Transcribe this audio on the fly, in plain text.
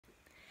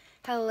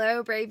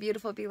Hello, brave,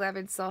 beautiful,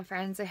 beloved soul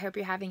friends. I hope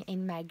you're having a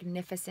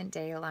magnificent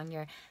day along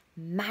your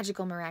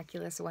magical,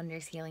 miraculous,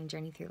 wondrous healing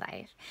journey through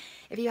life.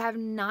 If you have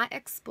not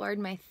explored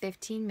my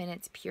 15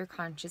 minutes pure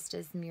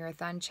consciousness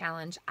Mirrorthon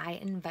challenge, I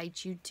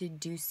invite you to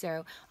do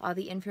so. All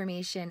the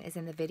information is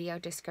in the video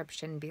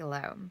description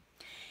below.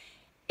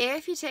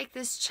 If you take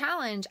this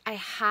challenge, I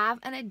have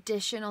an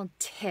additional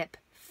tip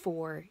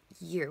for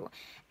you,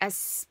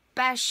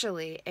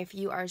 especially if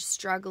you are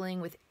struggling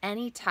with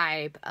any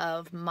type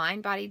of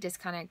mind-body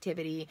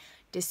disconnectivity,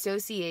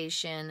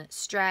 dissociation,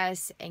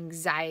 stress,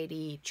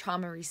 anxiety,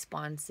 trauma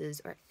responses,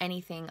 or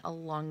anything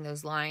along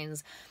those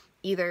lines,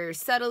 either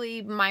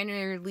subtly,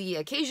 minorly,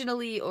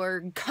 occasionally,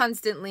 or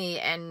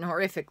constantly and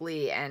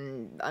horrifically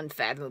and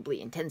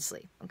unfathomably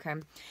intensely, okay?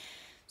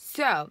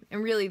 So,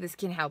 and really this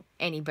can help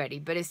anybody,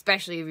 but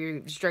especially if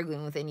you're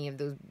struggling with any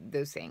of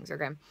those things,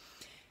 okay?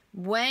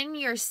 When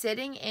you're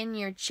sitting in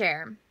your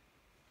chair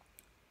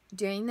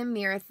doing the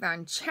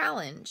Mirrorthon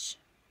challenge,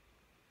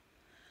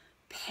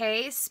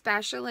 pay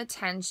special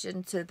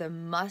attention to the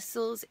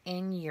muscles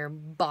in your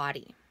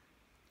body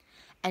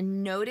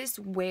and notice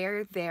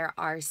where there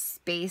are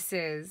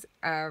spaces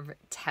of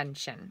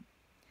tension.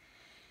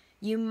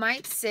 You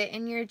might sit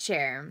in your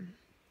chair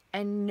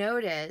and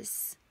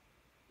notice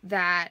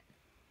that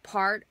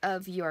part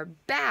of your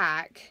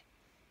back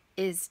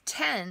is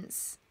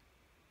tense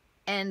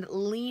and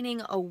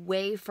leaning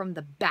away from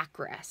the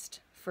backrest,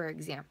 for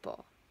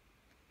example.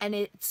 And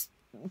it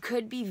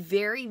could be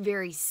very,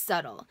 very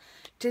subtle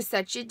to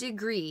such a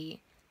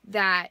degree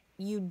that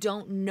you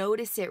don't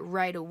notice it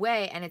right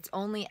away, and it's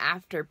only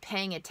after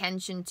paying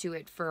attention to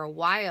it for a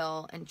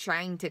while and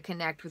trying to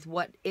connect with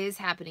what is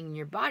happening in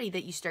your body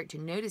that you start to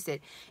notice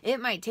it.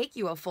 It might take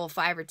you a full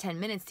 5 or 10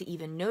 minutes to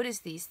even notice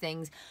these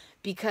things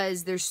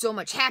because there's so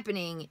much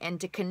happening,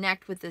 and to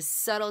connect with the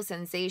subtle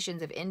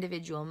sensations of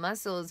individual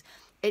muscles,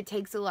 it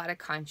takes a lot of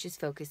conscious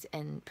focus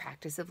and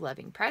practice of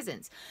loving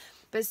presence.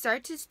 But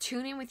start to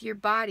tune in with your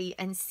body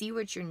and see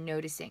what you're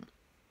noticing.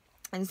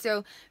 And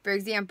so, for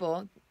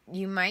example,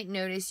 you might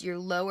notice your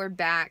lower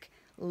back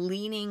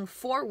leaning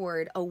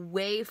forward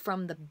away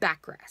from the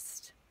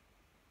backrest.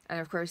 And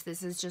of course,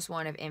 this is just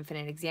one of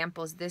infinite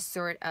examples. This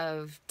sort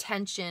of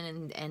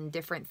tension and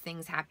different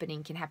things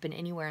happening can happen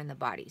anywhere in the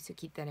body. So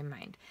keep that in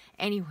mind.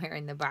 Anywhere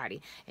in the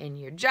body. In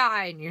your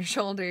jaw, in your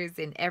shoulders,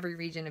 in every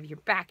region of your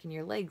back, in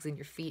your legs, in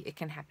your feet. It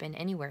can happen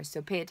anywhere.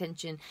 So pay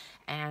attention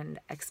and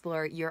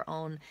explore your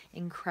own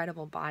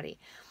incredible body.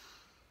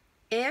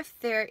 If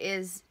there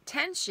is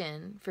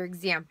tension, for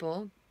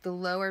example, the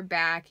lower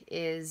back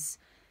is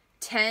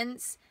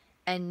tense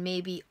and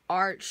maybe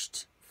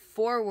arched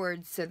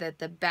forward so that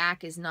the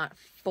back is not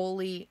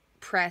fully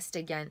pressed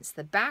against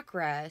the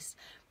backrest,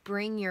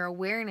 bring your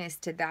awareness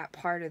to that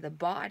part of the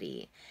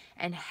body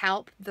and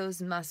help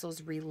those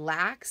muscles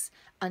relax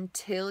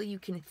until you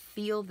can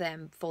feel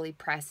them fully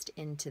pressed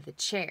into the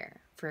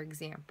chair, for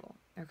example.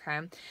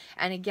 Okay.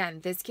 And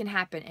again, this can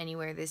happen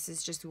anywhere. This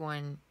is just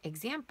one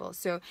example.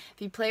 So if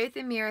you play with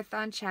the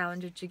Mirrorthon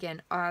challenge, which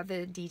again, all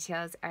the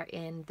details are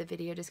in the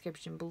video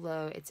description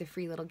below. It's a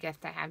free little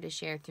gift I have to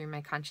share through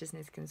my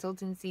consciousness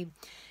consultancy.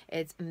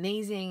 It's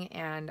amazing.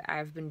 And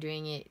I've been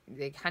doing it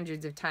like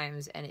hundreds of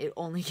times and it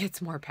only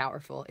gets more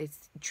powerful.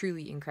 It's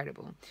truly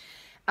incredible.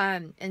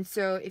 And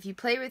so if you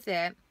play with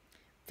it,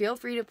 feel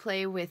free to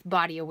play with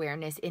body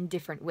awareness in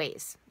different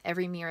ways.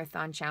 Every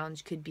Mirrorthon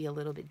challenge could be a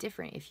little bit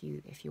different if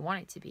you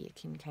want it to be. It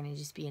can kind of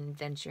just be an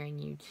adventure,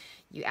 and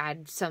you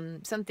add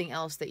something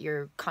else that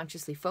you're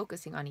consciously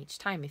focusing on each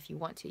time. If you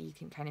want to, you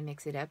can kind of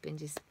mix it up and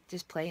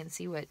just play and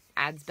see what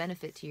adds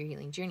benefit to your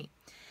healing journey.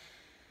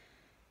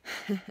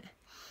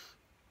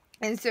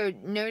 And so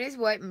notice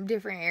what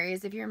different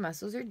areas of your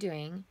muscles are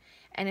doing.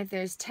 And if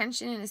there's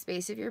tension in a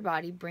space of your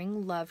body,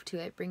 bring love to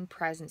it, bring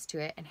presence to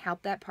it, and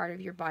help that part of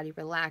your body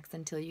relax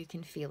until you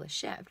can feel a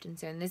shift. And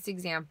so in this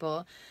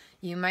example,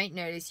 you might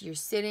notice you're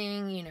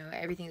sitting, you know,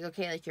 everything's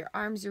okay, like your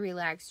arms are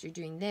relaxed, you're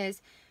doing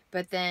this,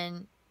 but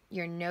then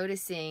you're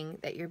noticing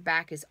that your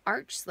back is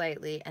arched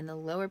slightly and the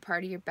lower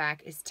part of your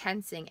back is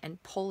tensing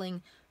and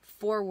pulling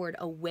forward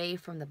away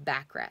from the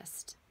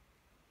backrest.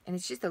 And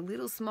it's just a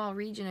little small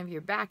region of your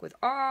back with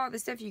all the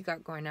stuff you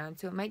got going on.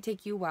 So it might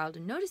take you a while to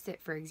notice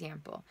it, for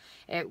example.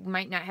 It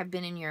might not have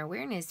been in your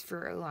awareness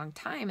for a long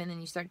time, and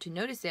then you start to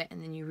notice it,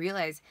 and then you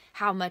realize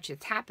how much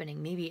it's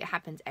happening. Maybe it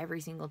happens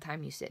every single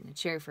time you sit in a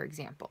chair, for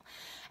example.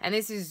 And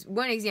this is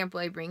one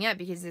example I bring up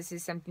because this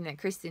is something that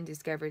Kristen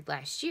discovered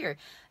last year.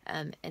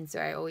 And so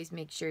I always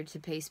make sure to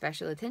pay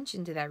special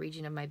attention to that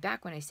region of my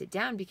back when I sit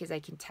down, because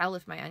I can tell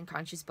if my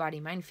unconscious body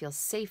mind feels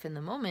safe in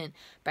the moment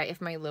by if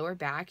my lower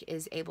back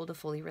is able to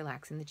fully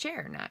relax in the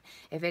chair or not.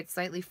 If it's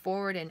slightly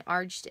forward and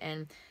arched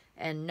and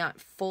not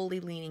fully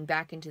leaning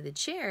back into the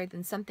chair,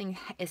 then something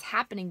is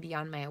happening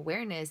beyond my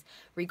awareness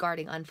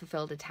regarding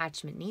unfulfilled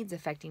attachment needs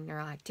affecting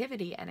neural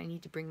activity, and I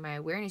need to bring my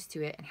awareness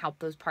to it and help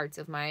those parts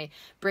of my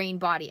brain,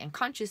 body, and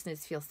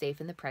consciousness feel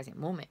safe in the present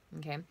moment,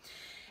 okay?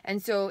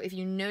 And so if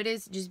you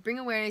notice, just bring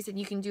awareness, and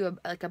you can do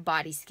a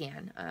body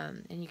scan,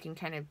 and you can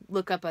kind of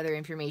look up other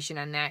information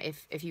on that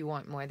if you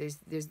want more.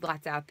 There's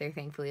lots out there,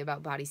 thankfully,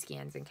 about body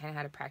scans and kind of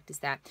how to practice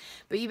that.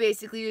 But you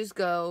basically just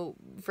go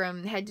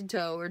from head to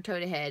toe or toe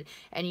to head,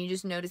 and you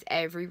just notice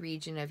every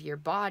region of your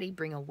body,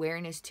 bring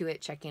awareness to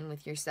it, check in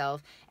with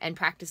yourself, and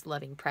practice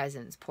loving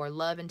presence. Pour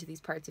love into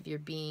these parts of your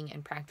being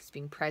and practice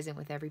being present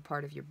with every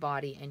part of your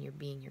body and your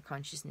being, your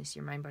consciousness,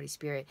 your mind, body,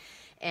 spirit.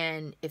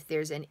 And if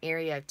there's an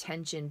area of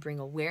tension, bring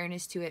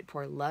awareness to it,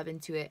 pour love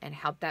into it, and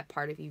help that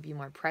part of you be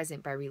more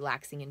present by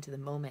relaxing into the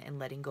moment and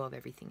letting go of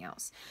everything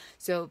else.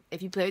 So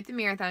if you play with the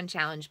Mirrorthon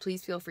challenge,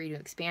 please feel free to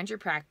expand your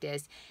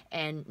practice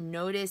and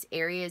notice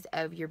areas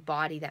of your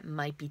body that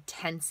might be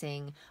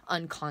tensing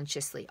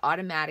unconsciously,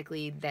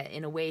 automatically, that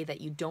in a way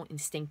that you don't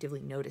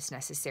instinctively notice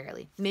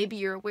necessarily. Maybe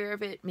you're aware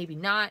of it, maybe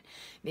not.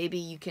 Maybe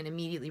you can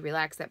immediately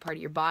relax that part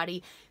of your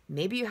body.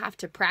 Maybe you have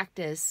to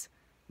practice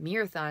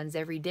Mirrorthons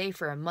every day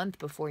for a month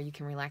before you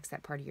can relax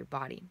that part of your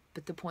body.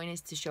 But the point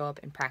is to show up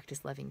and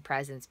practice loving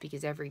presence,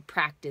 because every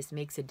practice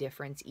makes a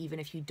difference, even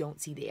if you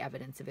don't see the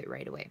evidence of it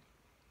right away.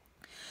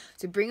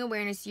 So bring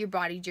awareness to your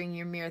body during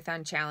your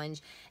Mirrorthon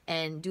challenge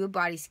and do a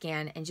body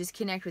scan and just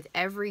connect with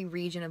every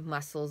region of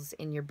muscles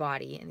in your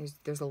body. And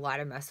there's a lot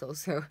of muscles.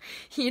 So,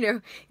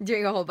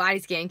 doing a whole body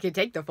scan could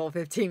take the full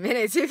 15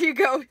 minutes if you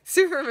go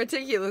super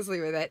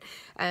meticulously with it.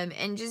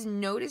 And just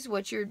notice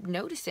what you're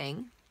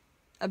noticing.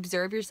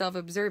 Observe yourself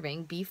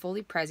observing. Be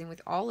fully present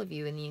with all of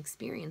you in the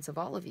experience of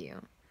all of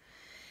you.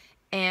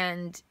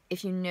 And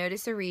if you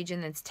notice a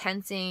region that's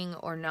tensing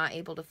or not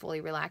able to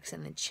fully relax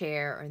in the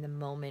chair or in the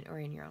moment or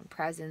in your own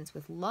presence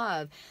with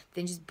love,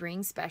 then just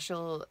bring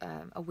special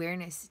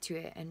awareness to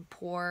it and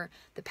pour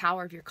the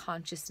power of your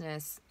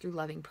consciousness through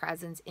loving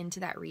presence into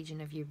that region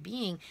of your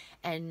being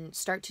and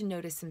start to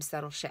notice some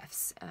subtle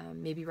shifts.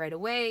 Maybe right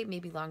away,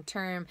 maybe long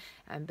term,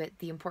 but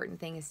the important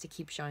thing is to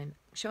keep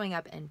showing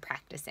up and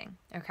practicing.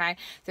 Okay,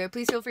 so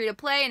please feel free to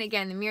play. And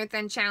again, the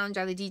Mirrorthon challenge,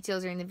 all the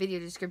details are in the video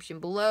description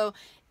below.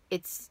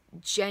 It's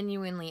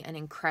genuinely an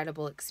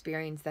incredible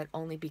experience that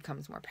only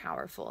becomes more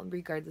powerful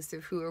regardless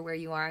of who or where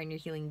you are in your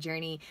healing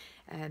journey.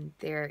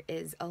 There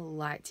is a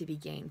lot to be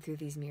gained through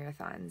these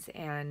Mirrorthons,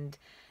 and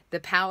the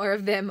power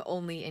of them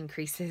only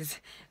increases,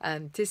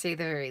 to say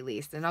the very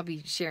least. And I'll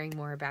be sharing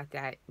more about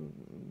that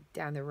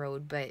down the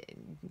road, but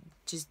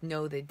just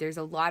know that there's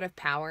a lot of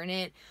power in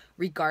it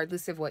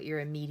regardless of what your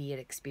immediate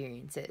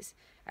experience is.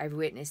 I've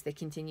witnessed the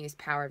continuous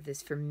power of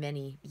this for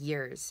many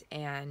years,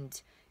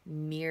 and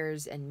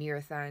mirrors and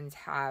Mirrorthons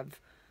have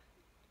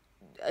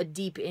a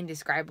deep,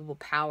 indescribable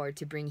power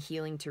to bring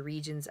healing to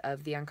regions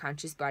of the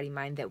unconscious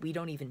body-mind that we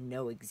don't even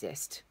know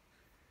exist.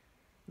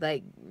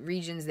 Like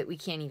regions that we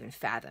can't even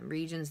fathom,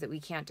 regions that we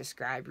can't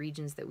describe,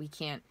 regions that we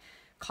can't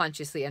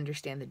consciously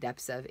understand the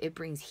depths of. It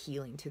brings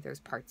healing to those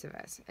parts of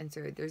us. And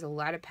so there's a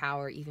lot of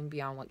power even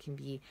beyond what can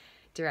be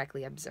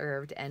directly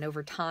observed, and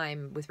over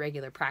time with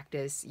regular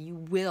practice you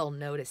will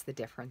notice the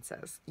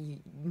differences.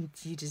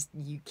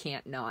 You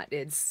can't not.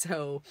 It's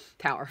so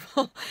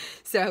powerful.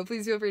 So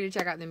please feel free to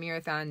check out the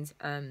Mirrorthons.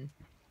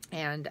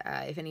 And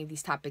if any of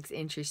these topics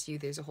interest you,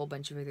 there's a whole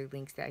bunch of other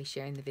links that I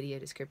share in the video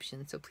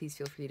description. So please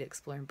feel free to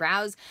explore and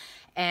browse.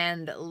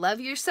 And love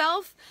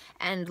yourself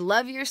and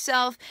love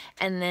yourself.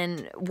 And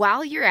then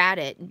while you're at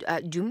it,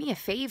 do me a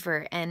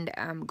favor and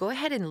go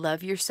ahead and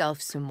love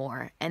yourself some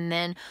more. And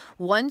then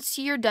once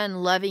you're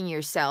done loving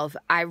yourself,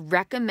 I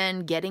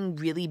recommend getting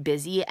really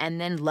busy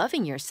and then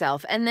loving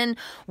yourself. And then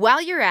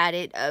while you're at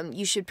it,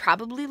 you should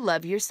probably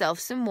love yourself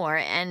some more.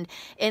 And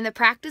in the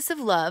practice of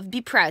love, be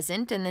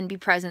present, and then be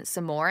present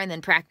some more, and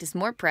then practice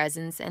more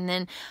presence. And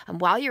then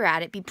while you're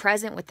at it, be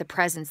present with the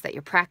presence that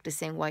you're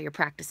practicing while you're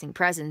practicing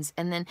presence.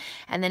 And then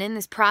in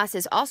this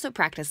process, also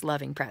practice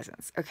loving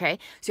presence. Okay.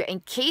 So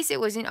in case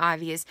it wasn't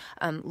obvious,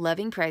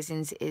 loving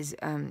presence is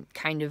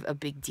kind of a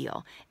big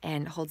deal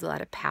and holds a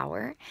lot of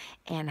power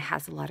and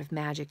has a lot of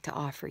magic to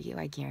offer you.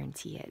 I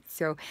guarantee it.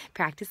 So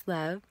practice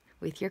love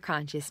with your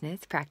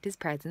consciousness, practice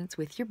presence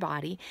with your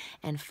body.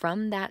 And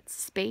from that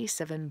space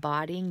of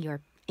embodying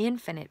your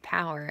infinite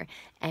power,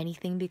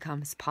 anything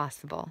becomes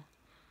possible.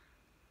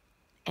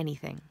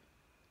 Anything.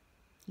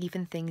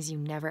 Even things you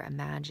never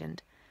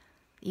imagined.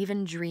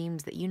 Even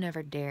dreams that you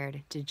never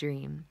dared to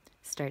dream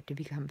start to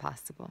become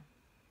possible.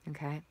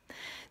 Okay?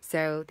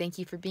 So thank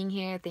you for being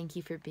here. Thank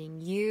you for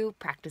being you.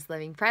 Practice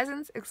loving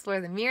presence.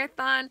 Explore the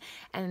Mirrorthon.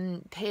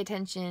 And pay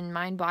attention,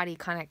 mind-body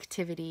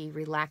connectivity,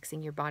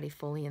 relaxing your body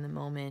fully in the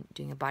moment,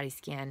 doing a body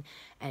scan,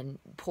 and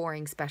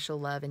pouring special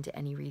love into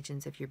any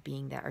regions of your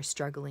being that are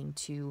struggling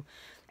to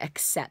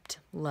accept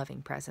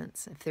loving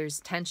presence. If there's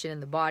tension in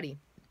the body,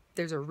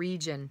 there's a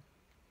region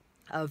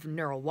of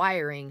neural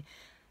wiring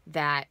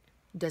that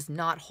does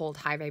not hold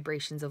high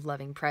vibrations of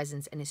loving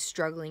presence and is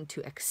struggling to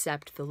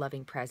accept the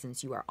loving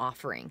presence you are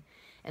offering.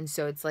 And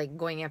so it's like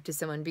going up to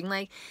someone being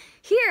like,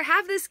 here,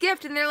 have this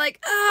gift. And they're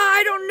like,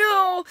 I don't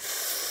know.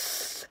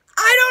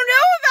 I don't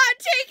know about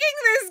taking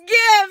this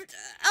gift.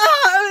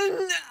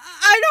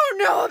 I don't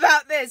know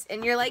about this.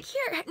 And you're like,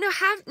 here,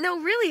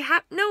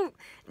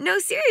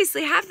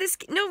 seriously, have this.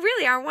 No,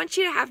 really, I want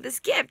you to have this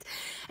gift.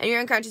 And your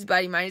unconscious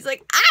body mind is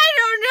like, I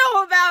don't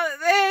know about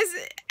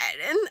this.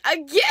 And a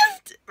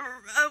gift?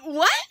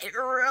 What?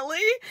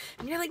 Really?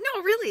 And you're like,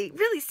 no,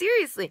 really,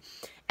 seriously.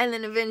 And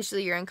then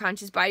eventually your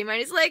unconscious body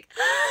mind is like,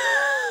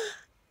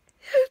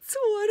 it's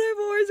what I've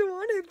always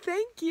wanted.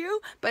 Thank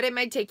you. But it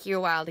might take you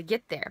a while to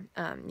get there.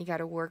 You got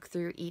to work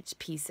through each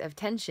piece of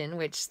tension,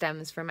 which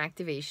stems from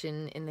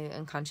activation in the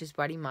unconscious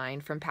body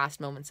mind from past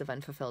moments of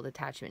unfulfilled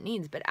attachment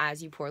needs. But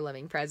as you pour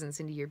loving presence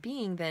into your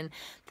being, then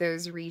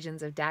those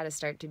regions of data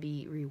start to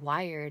be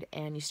rewired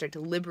and you start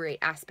to liberate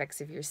aspects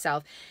of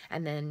yourself.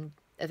 And then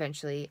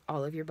eventually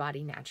all of your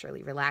body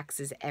naturally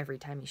relaxes every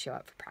time you show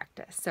up for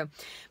practice. So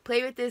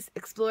play with this,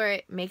 explore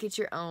it, make it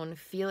your own,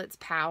 feel its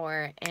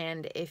power.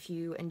 And if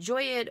you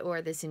enjoy it or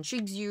this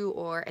intrigues you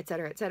or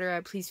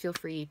etc., please feel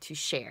free to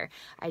share.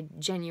 I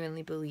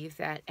genuinely believe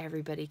that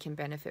everybody can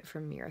benefit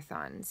from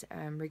Mirrorthons,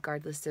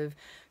 regardless of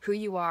who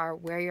you are,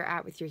 where you're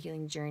at with your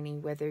healing journey,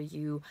 whether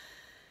you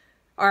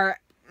are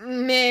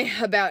meh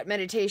about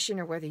meditation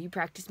or whether you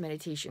practice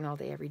meditation all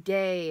day every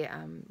day,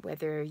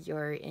 whether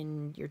you're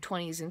in your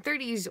 20s and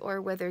 30s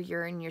or whether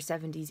you're in your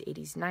 70s,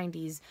 80s,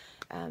 90s,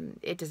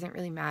 it doesn't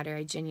really matter.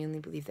 I genuinely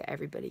believe that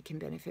everybody can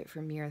benefit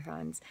from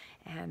Mirrorthons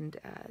and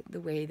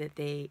the way that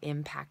they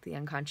impact the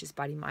unconscious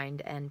body,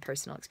 mind, and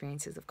personal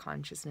experiences of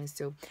consciousness.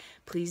 So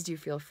please do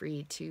feel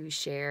free to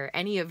share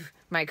any of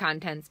my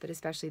contents, but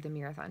especially the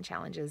Mirrorthon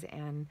challenges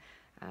and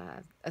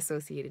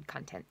associated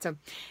content. So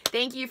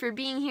thank you for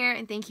being here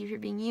and thank you for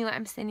being you.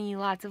 I'm sending you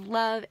lots of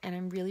love and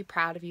I'm really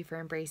proud of you for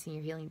embracing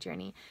your healing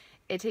journey.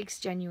 It takes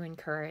genuine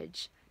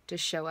courage to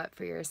show up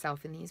for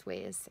yourself in these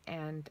ways,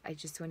 and I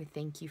just want to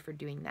thank you for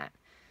doing that.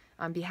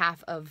 On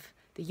behalf of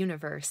the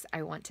universe,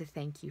 I want to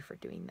thank you for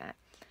doing that.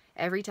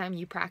 Every time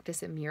you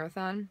practice a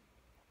Mirrorthon,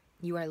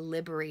 you are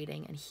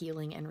liberating and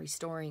healing and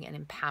restoring and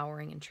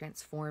empowering and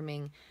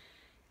transforming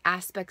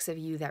aspects of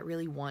you that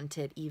really want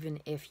it, even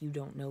if you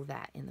don't know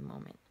that in the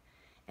moment.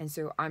 And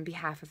so on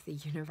behalf of the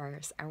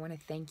universe, I want to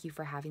thank you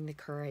for having the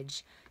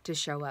courage to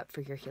show up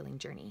for your healing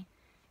journey.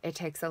 It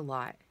takes a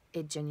lot.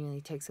 It genuinely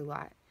takes a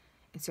lot.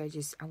 And so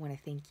I want to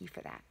thank you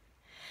for that.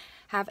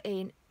 Have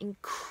an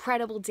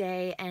incredible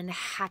day and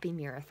happy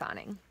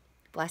Mirrorthoning.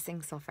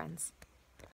 Blessings, soul friends.